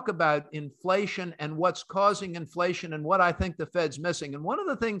I talk about inflation and what's causing inflation and what I think the Fed's missing. And one of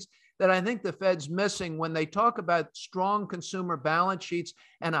the things that I think the Fed's missing when they talk about strong consumer balance sheets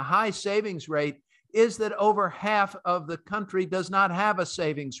and a high savings rate is that over half of the country does not have a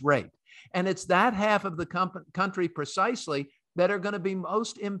savings rate. And it's that half of the country precisely that are going to be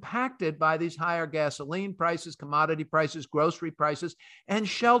most impacted by these higher gasoline prices, commodity prices, grocery prices, and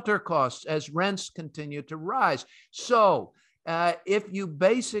shelter costs as rents continue to rise. So if you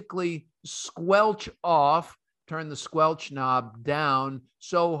basically squelch off, turn the squelch knob down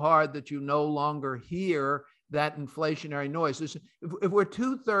so hard that you no longer hear that inflationary noise. If we're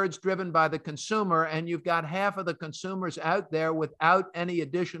 2/3 driven by the consumer and you've got half of the consumers out there without any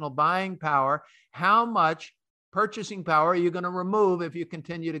additional buying power, how much purchasing power are you going to remove if you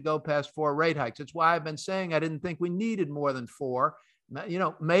continue to go past 4 rate hikes? It's why I've been saying I didn't think we needed more than 4. You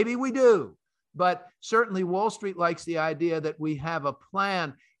know, maybe we do. but certainly Wall Street likes the idea that we have a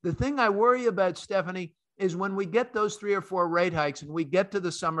plan. The thing I worry about, Stephanie, is when we get those 3 or 4 rate hikes and we get to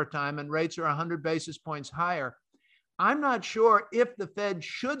the summertime and rates are 100 basis points higher, I'm not sure if the Fed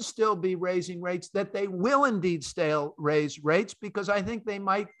should still be raising rates, that they will indeed still raise rates, because I think they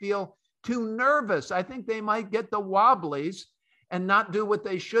might feel too nervous. I think they might get the wobblies and not do what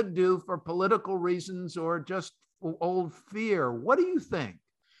they should do for political reasons or just old fear. What do you think?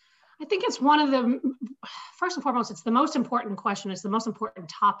 I think it's one of the, first and foremost, it's the most important question. It's the most important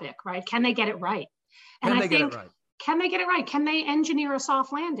topic, right? Can they get it right? And I think, can they get it right? Can they engineer a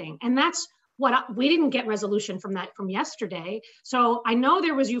soft landing? And that's what we didn't get resolution from that from yesterday. So I know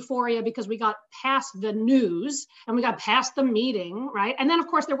there was euphoria because we got past the news and we got past the meeting, right? And then of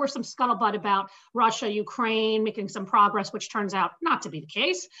course there were some scuttlebutt about Russia, Ukraine making some progress, which turns out not to be the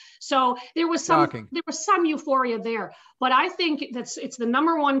case. So there was some euphoria there. But I think it's the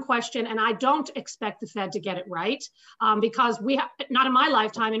number one question, and I don't expect the Fed to get it right because not in my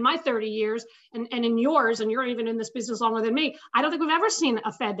lifetime, in my 30 years, and in yours, and you're even in this business longer than me, I don't think we've ever seen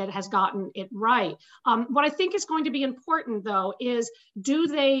a Fed that has gotten it right. What I think is going to be important, though, is do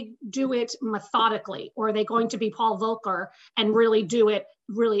they do it methodically, or are they going to be Paul Volcker and really do it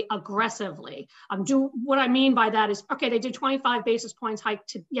really aggressively? What I mean by that is, okay, they did 25 basis points hike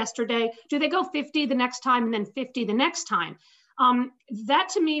yesterday. Do they go 50 the next time and then 50 the next time? That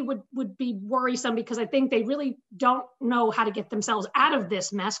to me would be worrisome, because I think they really don't know how to get themselves out of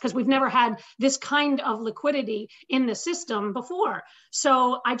this mess, because we've never had this kind of liquidity in the system before.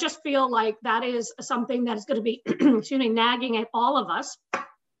 So I just feel like that is something that is going to be nagging at all of us.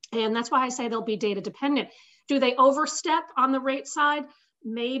 And that's why I say they'll be data dependent. Do they overstep on the rate side?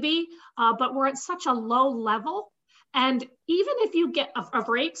 Maybe, but we're at such a low level. And even if you get of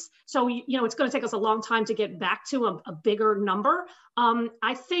rates, so, it's going to take us a long time to get back to a bigger number.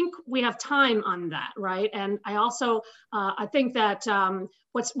 I think we have time on that, right? And I also, I think that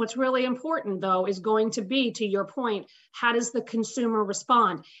what's really important, though, is going to be, to your point, how does the consumer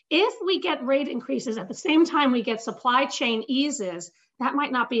respond? If we get rate increases at the same time we get supply chain eases, that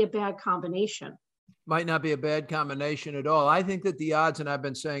might not be a bad combination. Might not be a bad combination at all. I think that the odds, and I've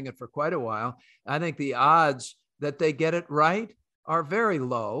been saying it for quite a while, I think the odds that they get it right are very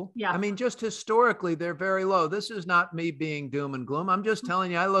low. Yeah. I mean, just historically, they're very low. This is not me being doom and gloom. I'm just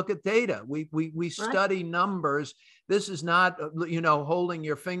telling you, I look at data. We study numbers. This is not, holding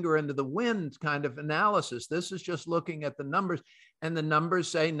your finger into the wind kind of analysis. This is just looking at the numbers. And the numbers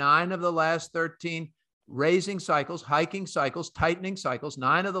say 9 of the last 13 raising cycles, hiking cycles, tightening cycles,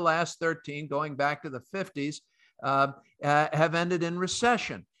 9 of the last 13 going back to the 50s have ended in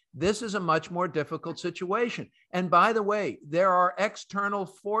recession. This is a much more difficult situation. And by the way, there are external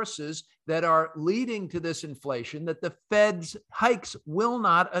forces that are leading to this inflation that the Fed's hikes will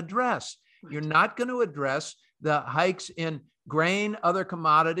not address. You're not going to address the hikes in grain, other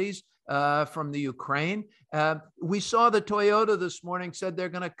commodities from the Ukraine. We saw the Toyota this morning said they're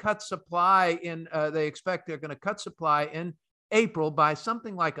going to cut supply they expect they're going to cut supply in April by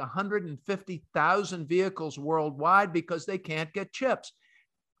something like 150,000 vehicles worldwide because they can't get chips.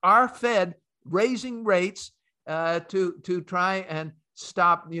 Our Fed raising rates to try and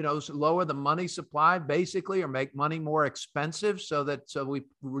stop, lower the money supply basically, or make money more expensive so we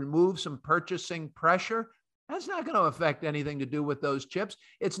remove some purchasing pressure. That's not going to affect anything to do with those chips.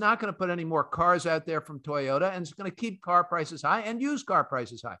 It's not going to put any more cars out there from Toyota, and it's going to keep car prices high and used car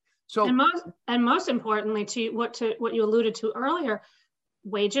prices high. So, and most importantly, to what you alluded to earlier,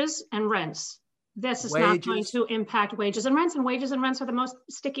 wages and rents. This is not going to impact wages and rents are the most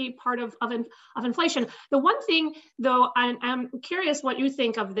sticky part of inflation. The one thing, though, I'm curious what you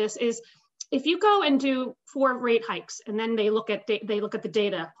think of this is, if you go and do 4 rate hikes and then they look at the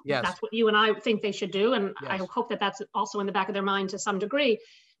data, yes, that's what you and I think they should do, and yes, I hope that that's also in the back of their mind to some degree.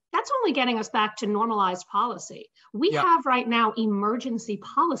 That's only getting us back to normalized policy. We have right now emergency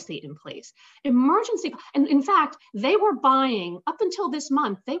policy in place. And in fact, they were buying, up until this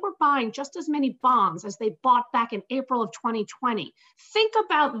month, they were buying just as many bonds as they bought back in April of 2020. Think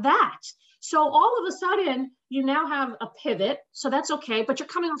about that. So all of a sudden, you now have a pivot, so that's okay, but you're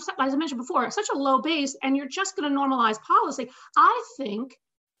coming off, as I mentioned before, such a low base, and you're just going to normalize policy. I think,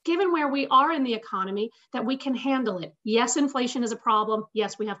 given where we are in the economy, that we can handle it. Yes, inflation is a problem.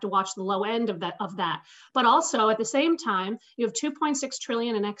 Yes, we have to watch the low end of that. But also at the same time, you have 2.6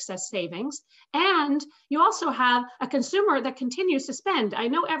 trillion in excess savings, and you also have a consumer that continues to spend. I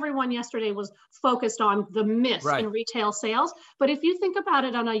know everyone yesterday was focused on the miss in retail sales, but if you think about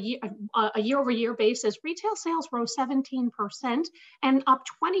it on a year-over-year basis, retail sales rose 17% and up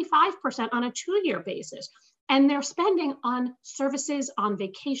 25% on a 2-year basis. And they're spending on services, on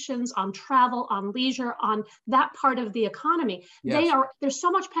vacations, on travel, on leisure, on that part of the economy. Yes. There's so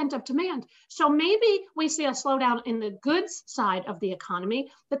much pent up demand. So maybe we see a slowdown in the goods side of the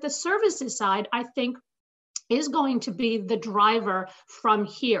economy, but the services side, I think, is going to be the driver from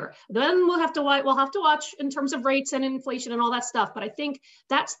here. Then we'll have to watch in terms of rates and inflation and all that stuff. But I think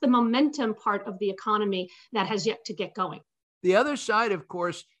that's the momentum part of the economy that has yet to get going. The other side, of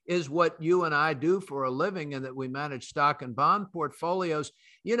course, is what you and I do for a living, and that we manage stock and bond portfolios.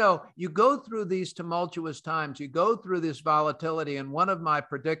 You know, you go through these tumultuous times, you go through this volatility. And one of my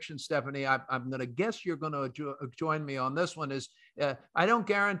predictions, Stephanie, I'm going to guess you're going to join me on this one, is I don't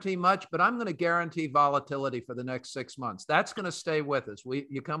guarantee much, but I'm going to guarantee volatility for the next 6 months. That's going to stay with us.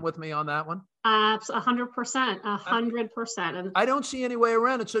 You come with me on that one? 100%, 100%. And I don't see any way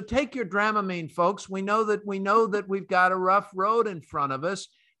around it. So take your Dramamine, folks. We know that we've got a rough road in front of us,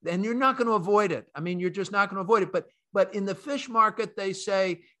 and you're not going to avoid it. I mean, you're just not going to avoid it. But in the fish market, they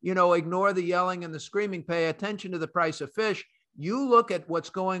say, ignore the yelling and the screaming, pay attention to the price of fish. You look at what's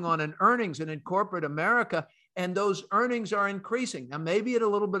going on in earnings and in corporate America, and those earnings are increasing. Now, maybe at a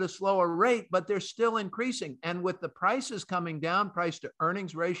little bit of slower rate, but they're still increasing. And with the prices coming down, price to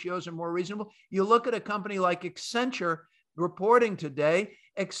earnings ratios are more reasonable. You look at a company like Accenture reporting today.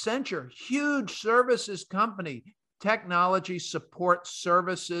 Accenture, huge services company, technology support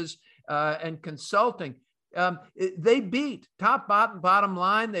services and consulting. They beat top, bottom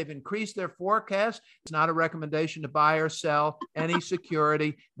line. They've increased their forecast. It's not a recommendation to buy or sell any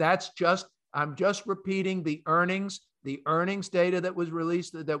security. I'm just repeating the earnings data that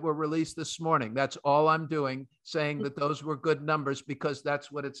were released this morning. That's all I'm doing, saying that those were good numbers because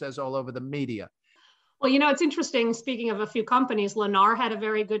that's what it says all over the media. Well, it's interesting. Speaking of a few companies, Lennar had a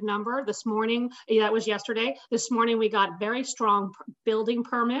very good number this morning. That was yesterday. This morning, we got very strong building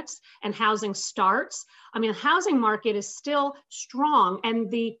permits and housing starts. I mean, the housing market is still strong. And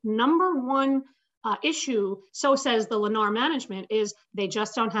the number one issue, so says the Lennar management, is they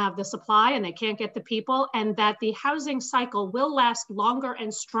just don't have the supply and they can't get the people, and that the housing cycle will last longer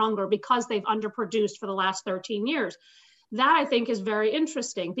and stronger because they've underproduced for the last 13 years. That, I think, is very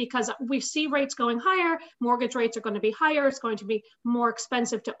interesting because we see rates going higher, mortgage rates are going to be higher, it's going to be more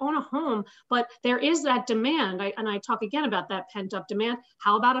expensive to own a home, but there is that demand. And I talk again about that pent-up demand.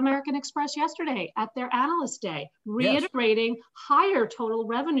 How about American Express yesterday at their analyst day, reiterating higher total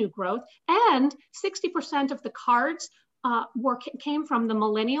revenue growth, and 60% of the cards came from the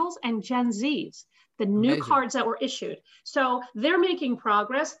millennials and Gen Zs. The new Amazing. Cards that were issued. So they're making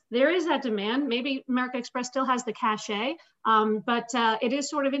progress. There is that demand. Maybe American Express still has the cachet, but it is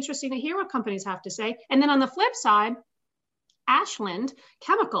sort of interesting to hear what companies have to say. And then on the flip side, Ashland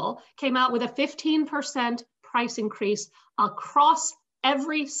Chemical came out with a 15% price increase across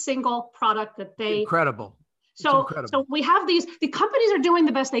every single product that they... Incredible. So we have the companies are doing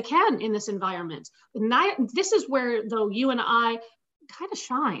the best they can in this environment. And this is where, though, you and I kind of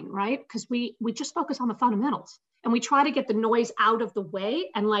shine, right? Because we just focus on the fundamentals and we try to get the noise out of the way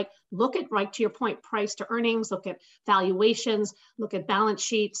and look at, right to your point, price to earnings, look at valuations, look at balance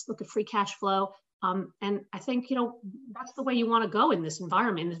sheets, look at free cash flow. And I think, that's the way you want to go in this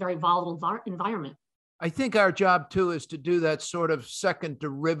environment, in this very volatile environment. I think our job too is to do that sort of second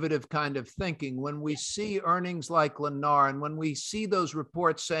derivative kind of thinking. When we see earnings like Lennar, and when we see those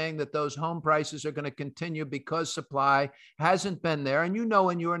reports saying that those home prices are going to continue because supply hasn't been there, and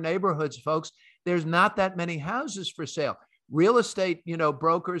in your neighborhoods, folks, there's not that many houses for sale. Real estate,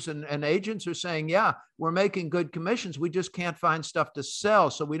 brokers and agents are saying, yeah, we're making good commissions. We just can't find stuff to sell.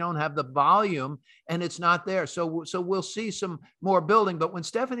 So we don't have the volume and it's not there. So we'll see some more building. But when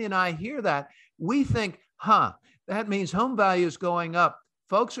Stephanie and I hear that, we think, that means home values going up.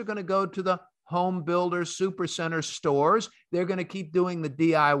 Folks are going to go to the home builders, supercenter stores. They're going to keep doing the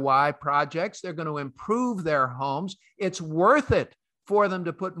DIY projects. They're going to improve their homes. It's worth it for them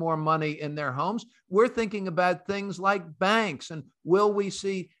to put more money in their homes. We're thinking about things like banks, and will we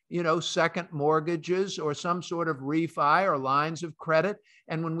see, second mortgages or some sort of refi or lines of credit?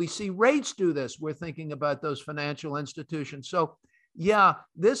 And when we see rates do this, we're thinking about those financial institutions. So yeah,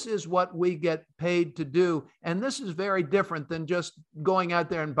 this is what we get paid to do. And this is very different than just going out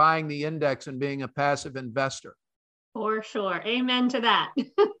there and buying the index and being a passive investor. For sure. Amen to that.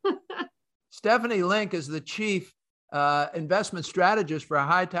 Stephanie Link is the chief investment strategist for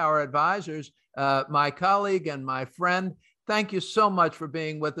Hightower Advisors, my colleague and my friend. Thank you so much for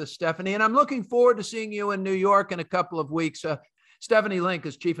being with us, Stephanie. And I'm looking forward to seeing you in New York in a couple of weeks. Stephanie Link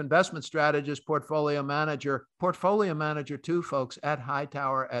is chief investment strategist, portfolio manager too, folks, at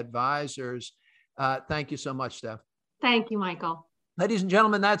Hightower Advisors. Thank you so much, Steph. Thank you, Michael. Ladies and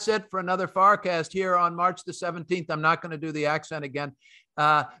gentlemen, that's it for another FarrCast here on March the 17th. I'm not going to do the accent again.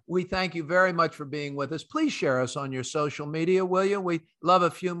 We thank you very much for being with us. Please share us on your social media, will you? We love a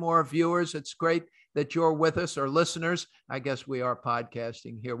few more viewers. It's great that you're with us, or listeners. I guess we are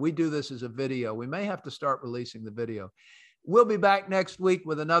podcasting here. We do this as a video. We may have to start releasing the video. We'll be back next week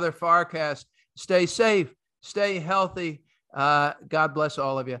with another FarrCast. Stay safe, stay healthy. God bless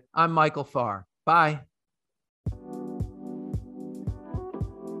all of you. I'm Michael Farr. Bye.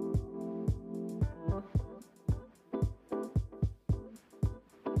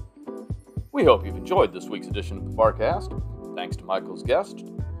 We hope you've enjoyed this week's edition of the FarrCast. Thanks to Michael's guest.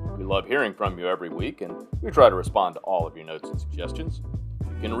 We love hearing from you every week, and we try to respond to all of your notes and suggestions.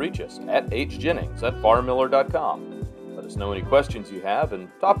 You can reach us at hjennings@farrmiller.com. Let us know any questions you have and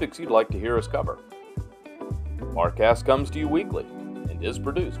topics you'd like to hear us cover. FarrCast comes to you weekly and is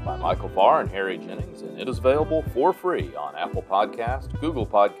produced by Michael Farr and Harry Jennings, and it is available for free on Apple Podcast, Google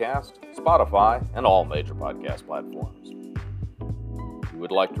Podcast, Spotify, and all major podcast platforms. We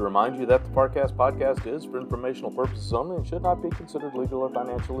would like to remind you that the FarrCast podcast is for informational purposes only and should not be considered legal or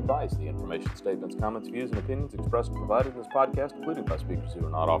financial advice. The information, statements, comments, views, and opinions expressed and provided in this podcast, including by speakers who are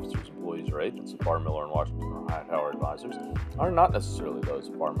not officers, employees, or agents of Farr, Miller & Washington or Hightower Advisors, are not necessarily those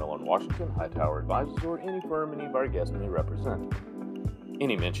of Farr, Miller & Washington, Hightower Advisors, or any firm any of our guests may represent.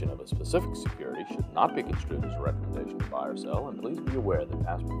 Any mention of a specific security should not be construed as a recommendation to buy or sell, and please be aware that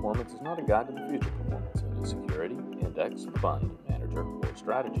past performance is not a guide to the future performance of any security, index, fund, manager, or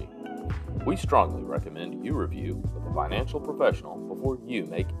strategy. We strongly recommend you review with a financial professional before you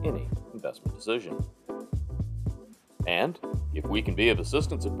make any investment decision. And if we can be of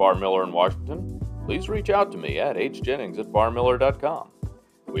assistance at Farr, Miller & Washington, please reach out to me at hjennings@farrmiller.com.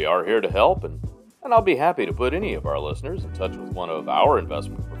 We are here to help, and I'll be happy to put any of our listeners in touch with one of our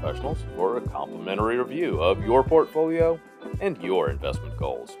investment professionals for a complimentary review of your portfolio and your investment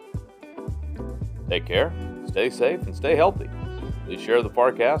goals. Take care, stay safe, and stay healthy. Please share the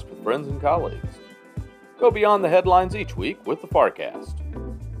FarrCast with friends and colleagues. Go beyond the headlines each week with the FarrCast.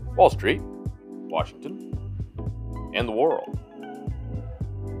 Wall Street, Washington, and the world.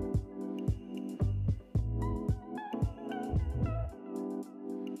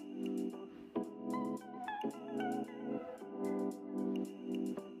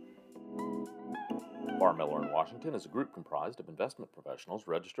 Farr, Miller & Washington is a group comprised of investment professionals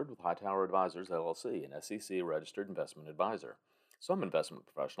registered with Hightower Advisors, LLC, an SEC-registered investment advisor. Some investment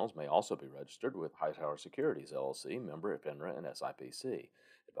professionals may also be registered with Hightower Securities, LLC, member FINRA and SIPC.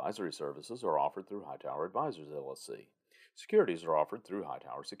 Advisory services are offered through Hightower Advisors, LLC. Securities are offered through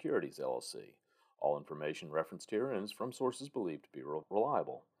Hightower Securities, LLC. All information referenced herein is from sources believed to be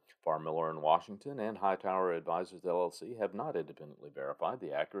reliable. Farr, Miller & Washington and Hightower Advisors, LLC have not independently verified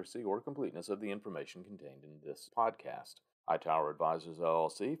the accuracy or completeness of the information contained in this podcast. Hightower Advisors,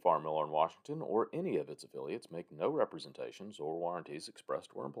 LLC, Farr, Miller & Washington, or any of its affiliates make no representations or warranties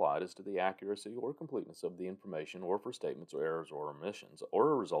expressed or implied as to the accuracy or completeness of the information or for statements or errors or omissions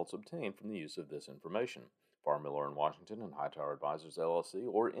or results obtained from the use of this information. Farr, Miller & Washington and Hightower Advisors, LLC,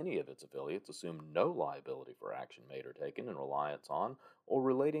 or any of its affiliates assume no liability for action made or taken in reliance on or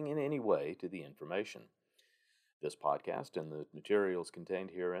relating in any way to the information. This podcast and the materials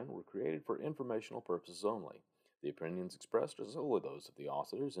contained herein were created for informational purposes only. The opinions expressed are solely those of the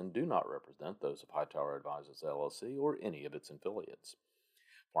authors and do not represent those of Hightower Advisors, LLC, or any of its affiliates.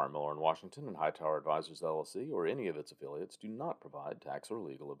 Farr, Miller & Washington and Hightower Advisors, LLC, or any of its affiliates do not provide tax or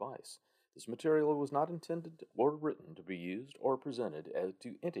legal advice. This material was not intended or written to be used or presented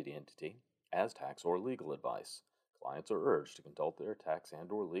to entity as tax or legal advice. Clients are urged to consult their tax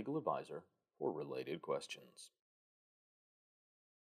and/or legal advisor for related questions.